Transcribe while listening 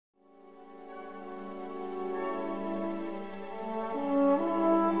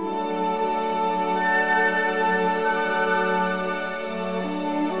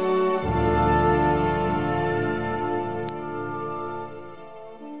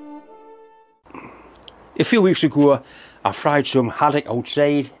A few weeks ago I fried some haddock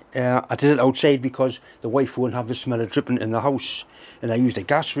outside. I did it outside because the wife wouldn't have the smell of dripping in the house, and I used a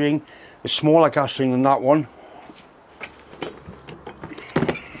gas ring, a smaller gas ring than that one.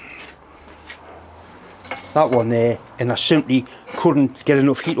 That one there, and I simply couldn't get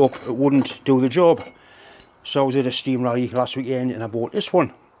enough heat up, it wouldn't do the job. So I was at a steam rally last weekend and I bought this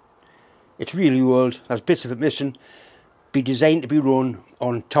one. It's really old, there's bits of it missing. Be designed to be run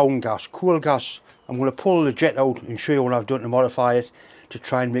on town gas, coal gas. I'm going to pull the jet out and show you what I've done to modify it to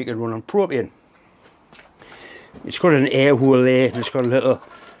try and make it run on propane. It's got an air hole there, and it's got a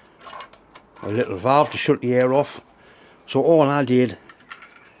little valve to shut the air off. So all I did,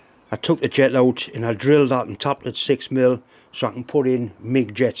 I took the jet out and I drilled that and tapped it 6mm so I can put in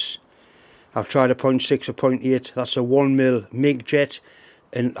MIG jets. I've tried a 0.6 or 0.8, that's a 1mm MIG jet,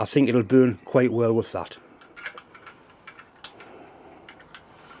 and I think it'll burn quite well with that.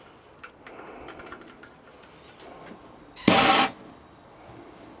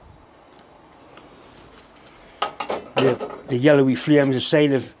 The yellowy flame is a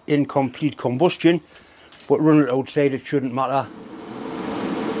sign of incomplete combustion, but running it outside it shouldn't matter.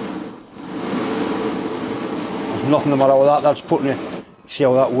 There's nothing the matter with that, that's putting it, see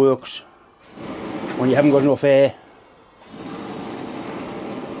how that works when you haven't got enough air.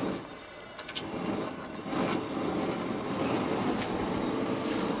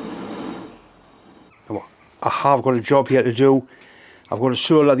 I have got a job here to do. I've got to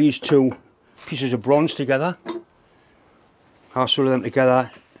solder these two pieces of bronze together. I'll solder them together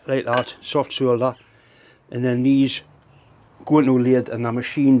like that, soft solder, and then these go into a lathe and they're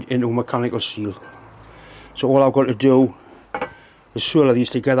machined into mechanical steel. So all I've got to do is solder these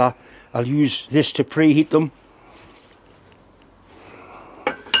together. I'll use this to preheat them.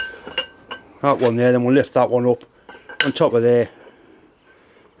 That one there, then we'll lift that one up on top of there,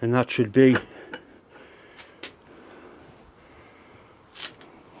 and that should be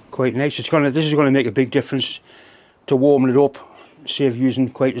quite nice. This is going to make a big difference to warming it up, save using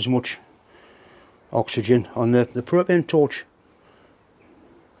quite as much oxygen on the propane torch.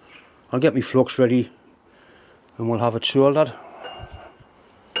 I'll get my flux ready and we'll have it soldered.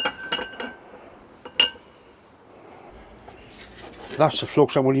 That's the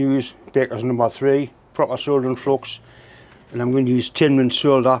flux I'm going to use, Baker's number 3, proper soldering flux, and I'm going to use tin and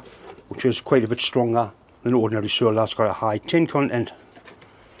solder, which is quite a bit stronger than ordinary solder. It's got a high tin content.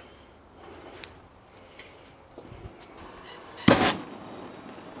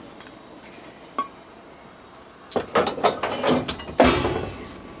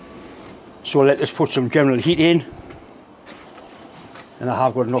 So I'll let this put some general heat in, and I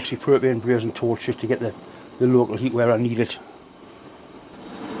have got an oxypropane brazing torch just to get the local heat where I need it.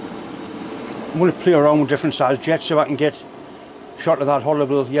 I'm going to play around with different size jets so I can get a shot of that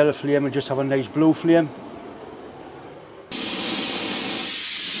horrible yellow flame and just have a nice blue flame.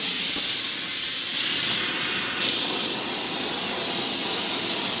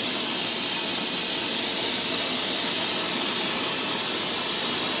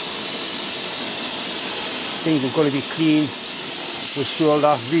 Things have got to be clean with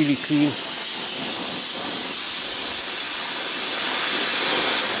solder, really clean.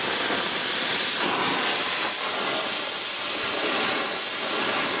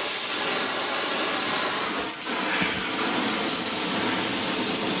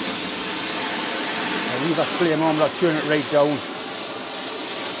 I leave that flame on, but I'll turn it right down.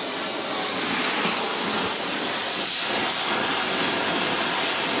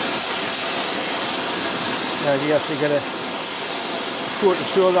 The idea is to get a coat of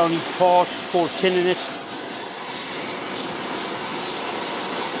solder on each part, pour tin in it.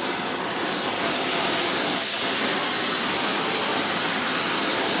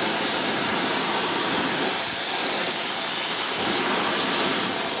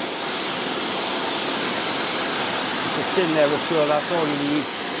 It's in there with solder, that's all you need.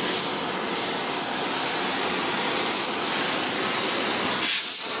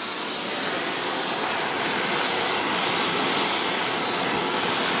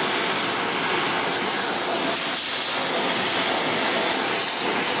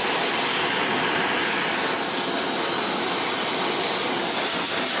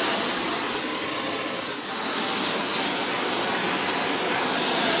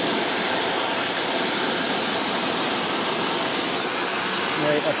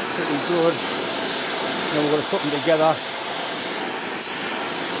 Right, that's pretty good. Now we're going to put them together.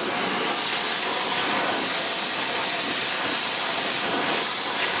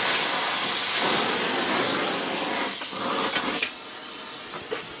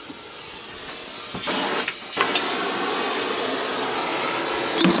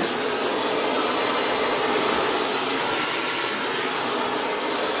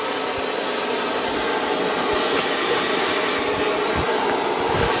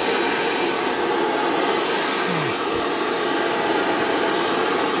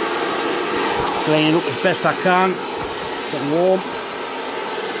 Cleaning up as best I can. Getting warm.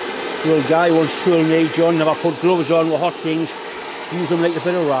 The old guy once told me, John, never put gloves on with hot things. Use them like a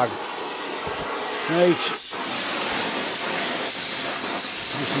bit of rag. Right.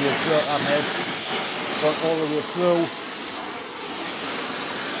 Just make sure that head got all the way through.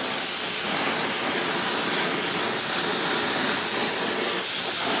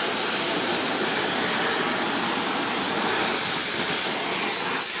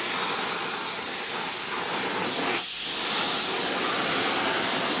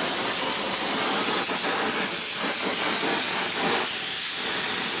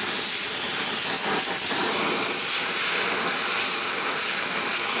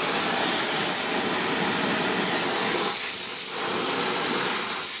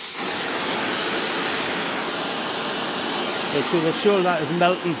 So the solder is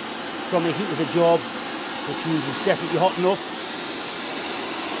melting from the heat of the job, which means it's definitely hot enough.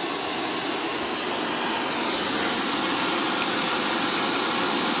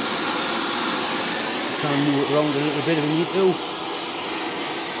 Try and move it around a little bit if we need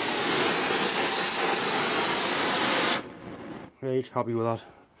to. Right, happy with that.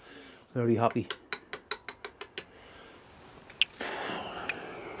 Very happy.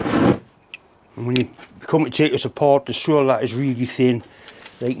 And when you come to take this apart, the solder is really thin,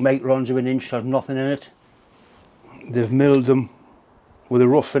 like microns of an inch, there's nothing in it. They've milled them with a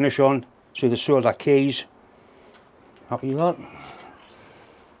rough finish on, so the solder keys. Happy with that?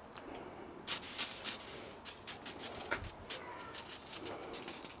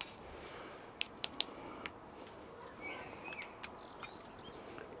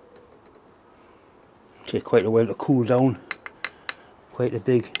 Take quite a while to cool down. Quite a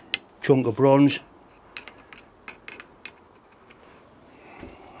big chunk of bronze.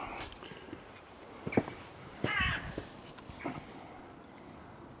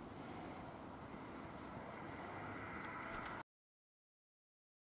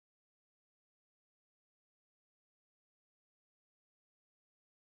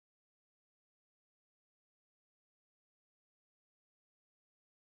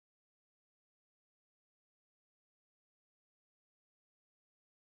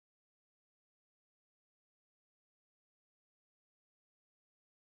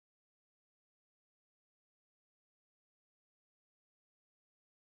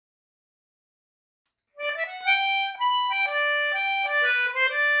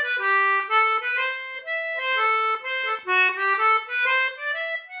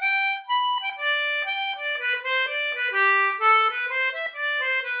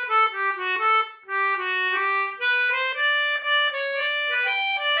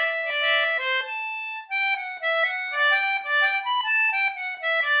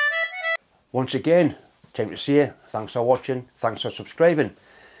 Once again, time to say thanks for watching, thanks for subscribing.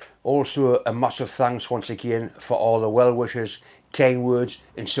 Also a massive thanks once again for all the well wishes, kind words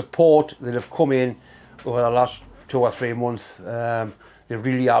and support that have come in over the last 2 or 3 months. They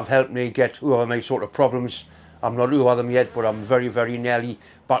really have helped me get over my sort of problems. I'm not over them yet, but I'm very, very nearly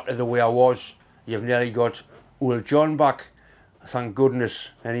back to the way I was. You've nearly got old John back. Thank goodness.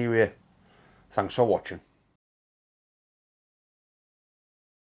 Anyway, thanks for watching.